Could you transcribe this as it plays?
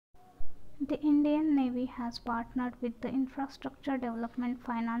The Indian Navy has partnered with the infrastructure development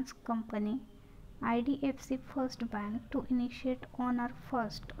finance company IDFC First Bank to initiate Honor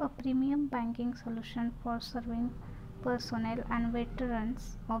First, a premium banking solution for serving personnel and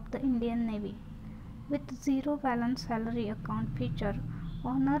veterans of the Indian Navy. With zero balance salary account feature,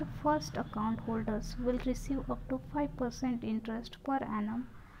 Honor First account holders will receive up to 5% interest per annum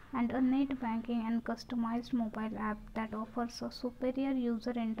and a net banking and customized mobile app that offers a superior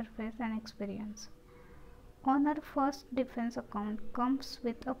user interface and experience. Honor First Defense account comes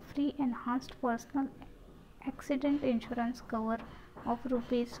with a free enhanced personal accident insurance cover of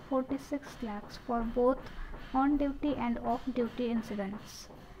Rs 46 lakhs for both on duty and off duty incidents.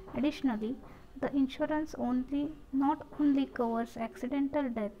 Additionally, the insurance not only covers accidental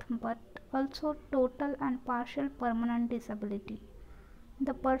death but also total and partial permanent disability.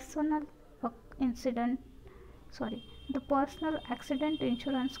 The personal incident sorry the personal accident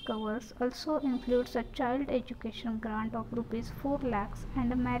insurance covers also includes a child education grant of Rs 4 lakhs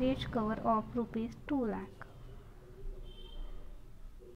and a marriage cover of Rs 2 lakh.